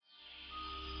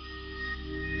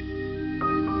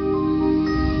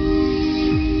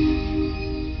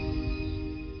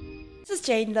is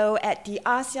Jane Low at the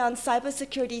ASEAN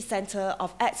Cybersecurity Center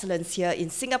of Excellence here in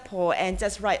Singapore, and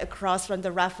just right across from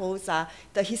the Raffles,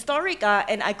 the historic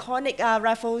and iconic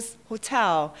Raffles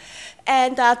Hotel.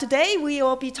 And today we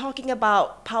will be talking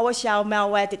about PowerShell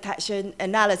malware detection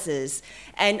analysis.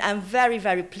 And I'm very,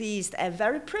 very pleased and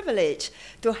very privileged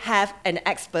to have an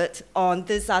expert on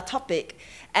this topic.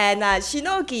 And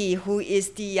Shinogi, who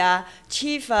is the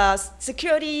Chief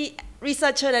Security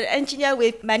Researcher and Engineer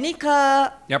with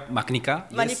Manica. Yep, Manica.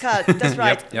 Manica, yes. That's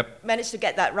right. Yep. Managed to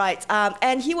get that right.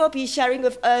 And he will be sharing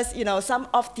with us, some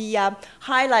of the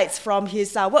highlights from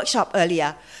his workshop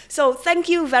earlier. So thank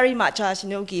you very much,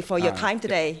 Shinogi, for your time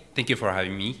today. Thank you for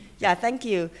having me. Yeah, thank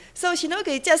you. So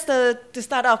Shinogi, just to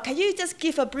start off, can you just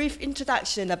give a brief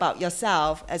introduction about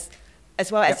yourself as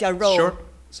well as your role? Sure.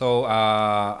 So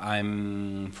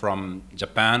I'm from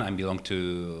Japan. I belong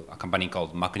to a company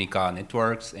called Macunica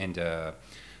Networks, and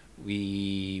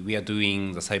we are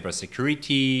doing the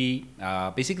cybersecurity.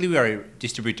 Basically, we are a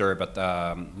distributor, but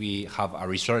we have a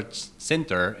research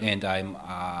center, and I'm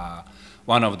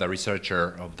one of the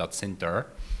researcher of that center.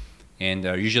 And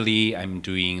usually, I'm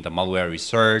doing the malware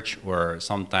research, or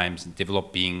sometimes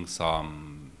developing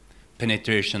some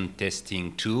penetration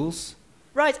testing tools.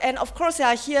 Right, and of course,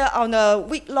 here on a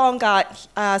week-long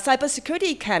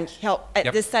cybersecurity camp held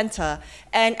at this center.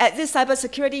 And at this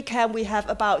cybersecurity camp, we have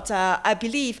about, I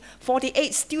believe,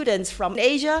 48 students from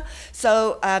Asia.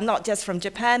 So not just from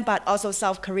Japan, but also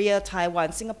South Korea,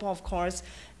 Taiwan, Singapore, of course,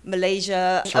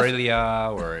 Malaysia.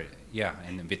 Australia,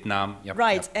 and Vietnam.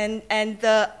 Right, and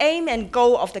the aim and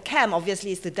goal of the camp,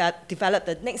 obviously, is to develop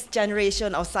the next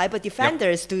generation of cyber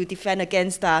defenders to defend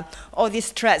against all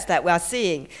these threats that we are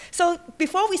seeing. So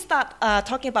before we start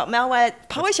talking about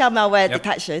PowerShell malware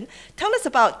detection, tell us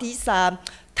about these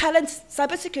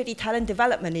cybersecurity talent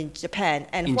development in Japan.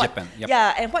 And what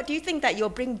do you think that you'll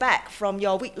bring back from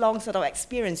your week-long sort of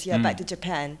experience here back to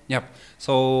Japan? Yep.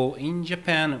 So in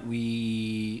Japan,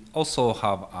 we also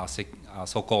have a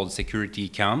so-called security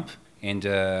camp, and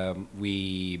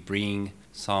we bring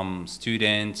some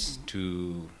students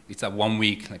to. It's a 1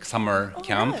 week summer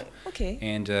camp. Right. Okay.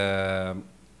 And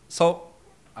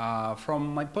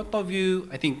from my point of view,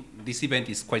 I think this event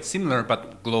is quite similar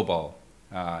but global.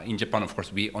 In Japan, of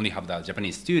course, we only have the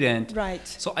Japanese student. Right.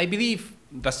 So I believe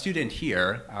the student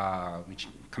here, which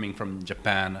coming from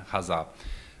Japan, has a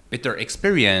better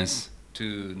experience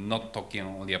to not talking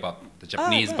only about the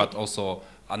Japanese, but also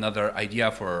another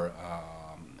idea for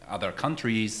other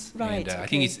countries. Right. And I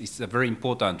think it's very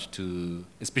important to,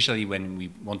 especially when we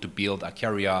want to build a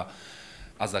career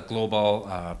as a global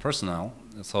personnel.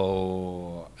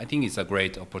 So I think it's a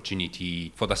great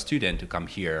opportunity for the student to come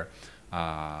here.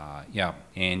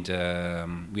 And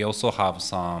we also have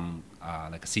some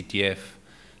CTF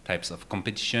types of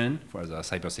competition for the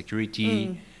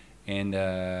cybersecurity. And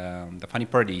the funny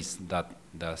part is that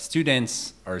the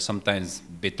students are sometimes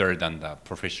better than the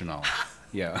professional.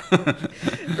 Yeah.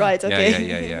 Right.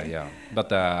 Okay. Yeah.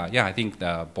 But I think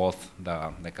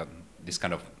this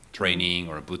kind of training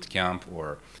or boot camp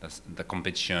or the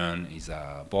competition is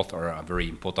both are a very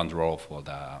important role for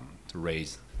to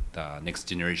raise the next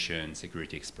generation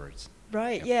security experts.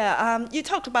 Right, you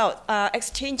talked about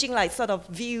exchanging sort of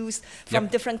views from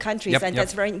different countries, and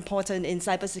that's very important in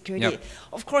cybersecurity.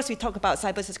 Of course, we talk about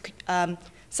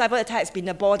cyber attacks being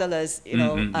a borderless,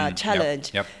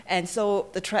 challenge. And so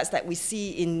the threats that we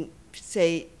see in,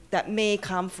 say, that may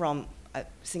come from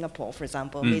Singapore, for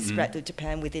example, may spread to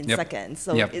Japan within seconds.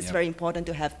 So it's very important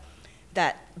to have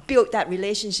build that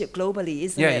relationship globally,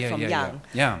 isn't it, from young?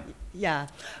 Yeah.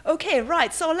 Okay,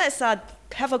 right. So let's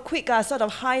have a quick sort of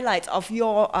highlight of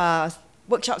your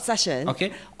workshop session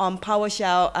on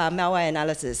PowerShell malware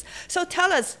analysis. So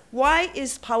tell us, why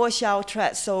is PowerShell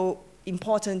threat so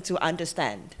important to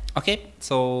understand? Okay.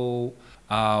 So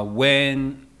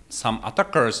when some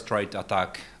attackers try to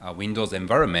attack a Windows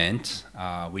environment,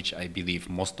 which I believe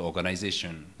most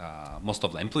organization, most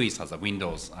of the employees has a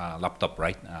Windows laptop,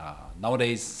 right?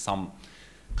 Nowadays, some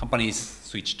companies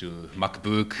switch to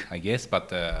MacBook, I guess,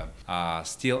 but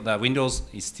still the Windows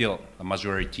is still the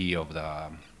majority of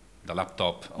the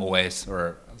laptop OS,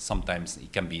 or sometimes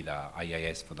it can be the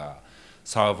IIS for the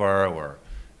server, or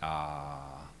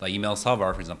the email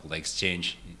server, for example, the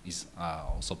Exchange is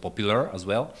also popular as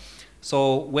well.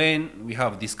 So when we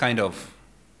have this kind of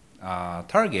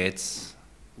targets,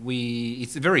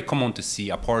 it's very common to see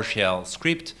a PowerShell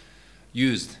script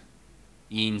used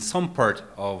in some part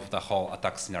of the whole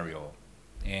attack scenario.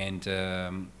 And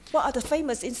what are the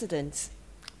famous incidents?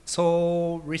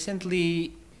 So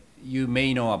recently, you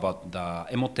may know about the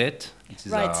Emotet. It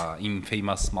is an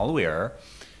infamous malware.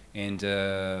 And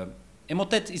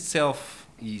Emotet itself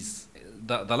is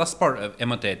the last part of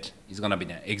emotet is going to be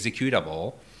an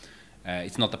executable.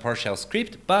 It's not the PowerShell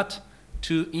script, but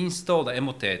to install the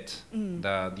emotet,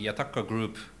 the attacker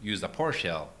group used the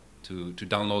PowerShell to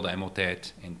download the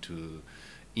emotet and to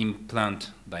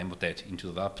implant the emotet into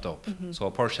the laptop. So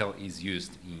PowerShell is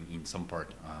used in some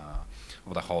part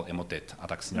of the whole emotet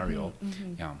attack scenario.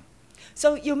 Yeah.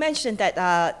 So you mentioned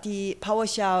that the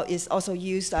PowerShell is also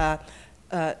used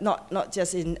not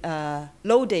just in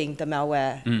loading the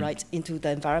malware right into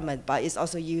the environment, but it's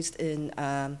also used in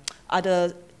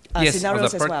other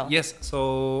scenarios as well. Yes.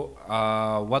 So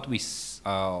what we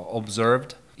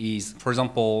observed is, for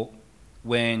example,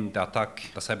 when the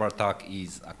cyber attack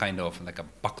is a kind of like a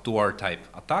backdoor type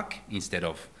attack instead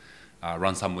of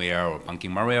ransomware or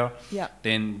banking malware,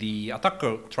 then the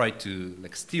attacker tried to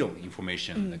like steal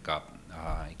information, like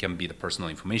it can be the personal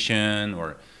information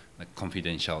or like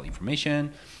confidential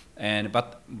information,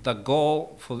 but the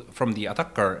goal from the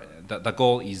attacker, the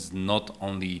goal is not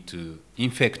only to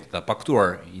infect the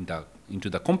backdoor into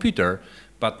the computer,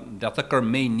 but the attacker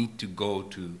may need to go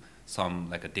to some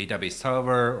like a database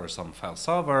server or some file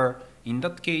server. In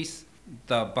that case,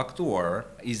 the backdoor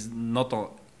is not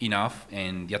enough,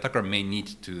 and the attacker may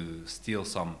need to steal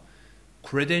some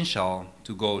credential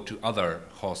to go to other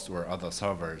hosts or other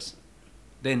servers,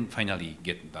 then finally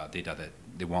get the data that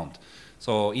they want.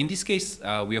 So in this case,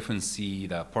 we often see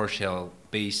the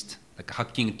PowerShell-based like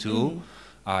hacking tool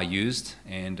used,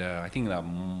 and I think that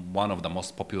one of the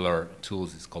most popular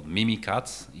tools is called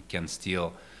Mimikatz. It can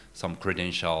steal some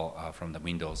credential from the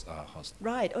Windows host.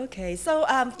 Right. Okay. So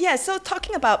so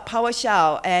talking about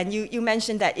PowerShell, and you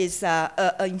mentioned that it's an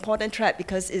important threat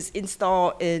because it's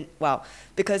installed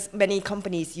because many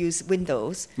companies use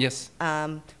Windows. Yes.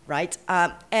 Right.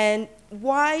 And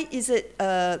why is it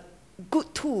a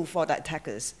good tool for the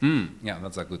attackers? Yeah,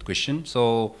 that's a good question.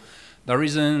 So the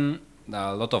reason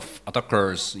a lot of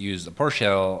attackers use the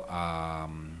PowerShell,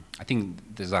 I think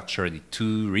there's actually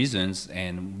two reasons,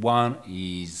 and one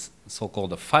is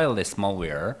so-called fileless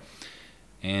malware.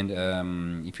 And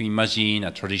if you imagine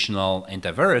a traditional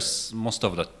antivirus, most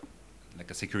of the the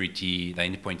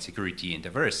endpoint security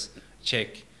antivirus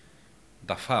check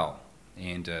the file,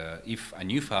 and if a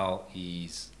new file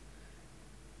is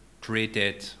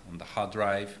created on the hard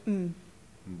drive,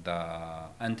 the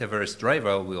antivirus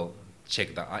driver will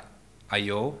check the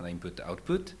I/O, the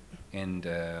input/output, and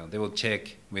they will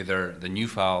check whether the new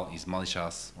file is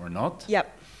malicious or not.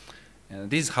 Yep.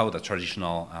 This is how the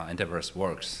traditional antivirus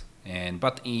works.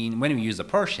 But when we use the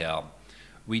PowerShell,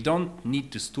 we don't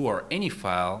need to store any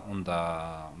file on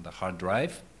the hard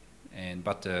drive,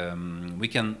 but we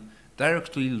can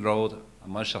directly load a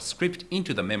malicious script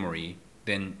into the memory,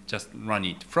 then just run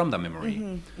it from the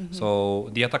memory. So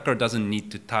the attacker doesn't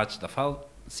need to touch the file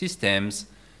systems,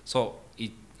 so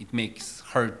it makes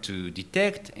hard to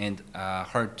detect and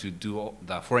hard to do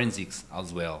the forensics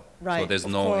as well. Right, so there's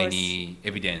any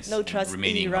evidence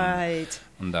remaining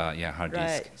on the hard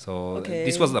disk. So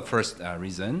this was the first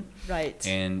reason. Right.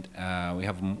 And we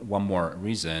have one more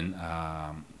reason,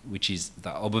 which is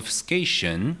the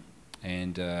obfuscation.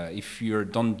 And if you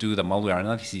don't do the malware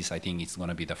analysis, I think it's going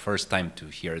to be the first time to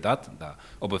hear that, the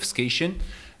obfuscation.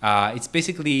 It's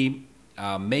basically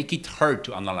make it hard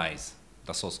to analyze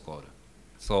the source code.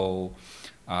 So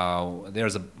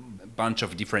there's a bunch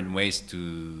of different ways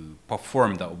to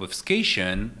perform the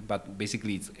obfuscation, but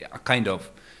basically it's a kind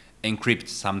of encrypt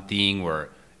something or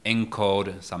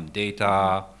encode some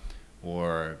data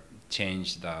or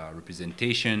change the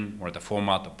representation or the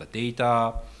format of the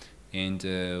data.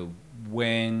 And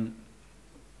when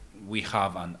we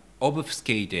have an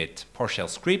obfuscated PowerShell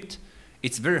script,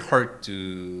 it's very hard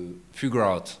to figure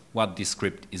out what this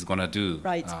script is going to do.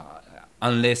 Right.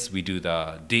 Unless we do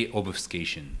the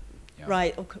de-obfuscation. Yeah.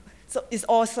 Right. Okay. So it's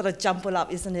all sort of jumbled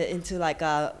up, isn't it, into like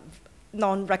a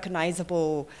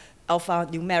non-recognizable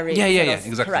alphanumeric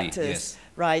exactly. characters. Yes.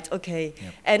 Right. Okay.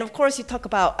 Yep. And of course, you talk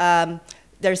about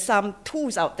there's some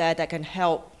tools out there that can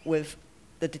help with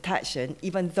the detection,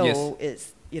 even though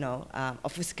it's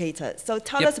obfuscated. So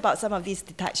tell us about some of these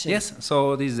detections. Yes.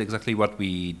 So this is exactly what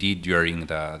we did during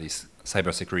this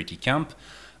cybersecurity camp.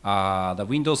 The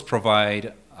Windows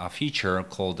provide a feature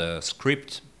called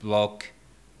script block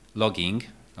logging,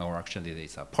 or actually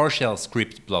it's a PowerShell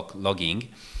script block logging,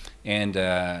 and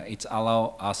it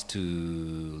allows us to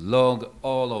log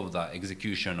all of the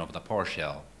execution of the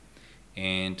PowerShell.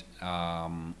 And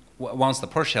once the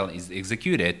PowerShell is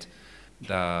executed,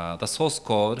 the source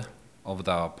code of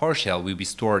the PowerShell will be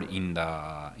stored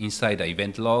inside the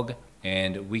event log,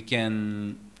 and we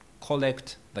can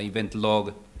collect the event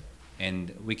log,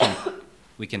 and we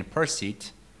can parse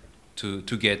it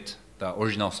to get the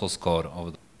original source code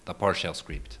the PowerShell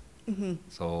script.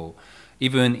 So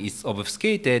even it's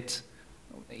obfuscated,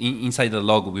 inside the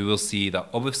log we will see the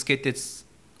obfuscated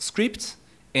script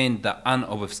and the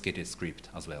unobfuscated script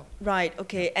as well. Right,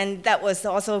 okay, and that was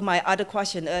also my other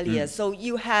question earlier. So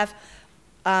you have,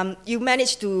 you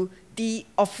managed to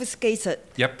de-obfuscate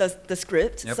the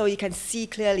script, so you can see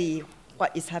clearly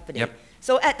what is happening.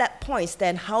 So at that point,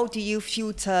 then how do you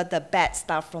filter the bad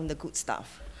stuff from the good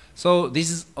stuff? So this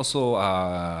is also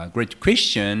a great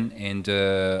question, and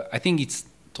I think it's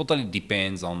totally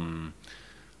depends on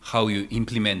how you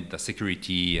implement the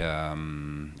security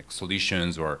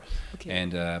solutions, or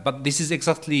but this is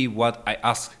exactly what I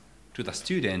asked to the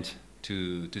student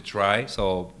to try.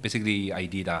 So basically, I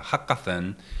did a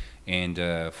hackathon, and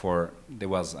there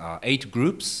was 8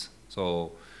 groups.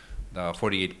 So the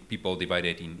 48 people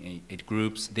divided in 8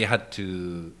 groups. They had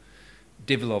to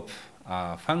develop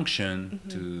a function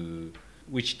to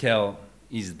which tell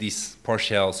is this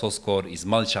PowerShell source code is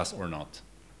malicious or not.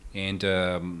 And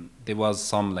there was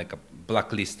some like a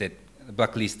blacklist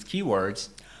keywords.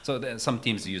 So some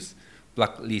teams use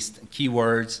blacklist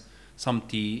keywords. Some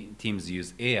teams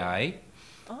use AI.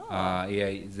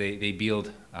 AI, they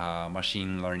build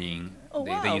machine learning.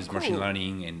 They use machine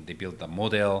learning, and they build the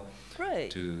model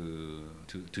to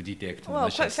detect. Wow,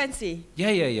 quite fancy.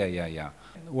 Yeah.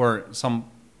 Or some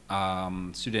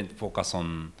student focus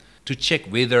on to check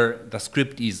whether the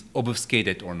script is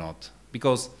obfuscated or not,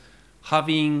 because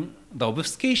having the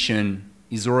obfuscation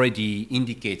is already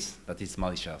indicates that it's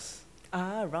malicious.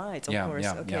 Right, of course,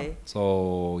 okay. Yeah.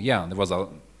 So there was a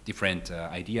different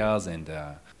ideas, and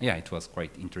it was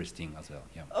quite interesting as well.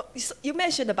 Yeah. So you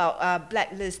mentioned about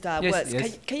blacklist words.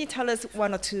 Yes. Can you tell us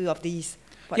 1 or 2 of these?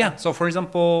 So for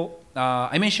example,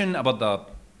 I mentioned about the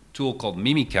tool called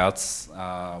Mimikatz,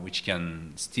 which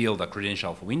can steal the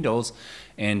credential for Windows,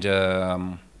 and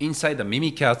inside the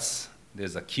Mimikatz,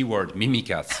 there's a keyword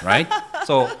Mimikatz, right?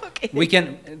 So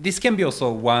this can be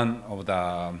also one of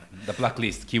the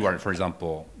blacklist keyword, for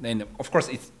example. And of course,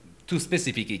 it's too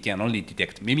specific. It can only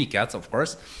detect Mimikatz, of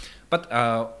course. But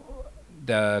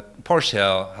the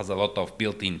PowerShell has a lot of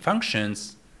built-in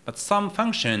functions, but some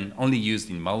function only used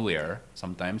in malware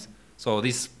sometimes. So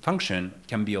this function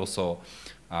can be also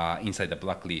inside the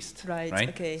blacklist, right?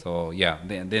 Okay. So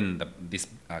then these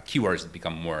keywords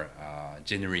become more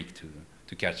generic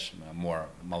to catch more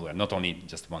malware, not only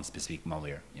just one specific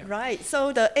malware. Yeah. Right.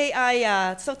 So the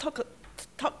AI. So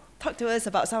talk to us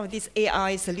about some of these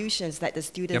AI solutions that the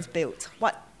students built.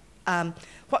 What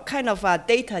kind of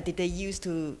data did they use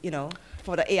to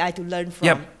for the AI to learn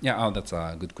from? That's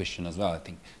a good question as well, I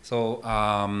think. So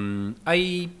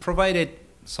I provided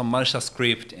some malicious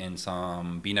script and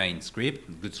some benign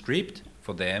script, good script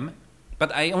for them,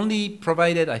 but I only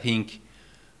provided, I think,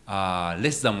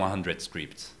 less than 100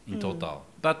 scripts in total.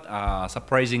 But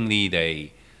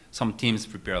surprisingly, some teams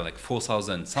prepare like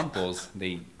 4,000 samples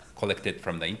they collected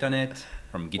from the internet,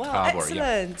 from GitHub. Wow,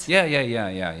 excellent.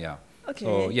 Yeah. Okay.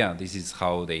 So this is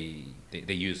how they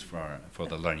use for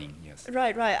the learning. Yes.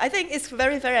 Right. I think it's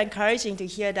very, very encouraging to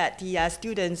hear that the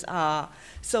students are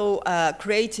so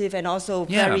creative and also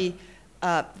very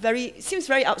seems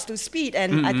very up to speed.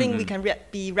 And I think we can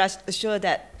be rest assured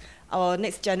that our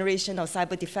next generation of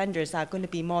cyber defenders are going to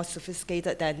be more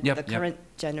sophisticated than the current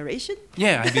generation.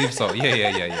 Yeah, I believe so.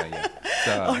 Yeah.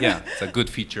 So, it's a good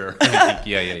feature. I think.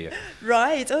 Yeah.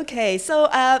 Right. Okay. So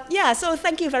so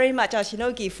thank you very much,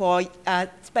 Shinogi, for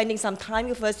spending some time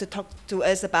with us to talk to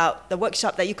us about the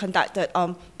workshop that you conducted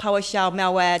on PowerShell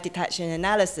malware detection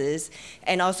analysis,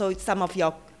 and also some of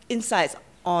your insights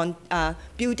on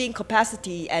building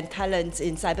capacity and talent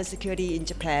in cybersecurity in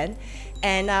Japan.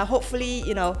 And hopefully,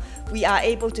 we are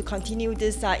able to continue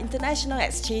this international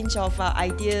exchange of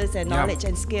ideas and knowledge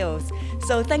and skills.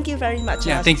 So thank you very much.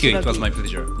 Thank you. It was my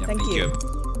pleasure. Thank you.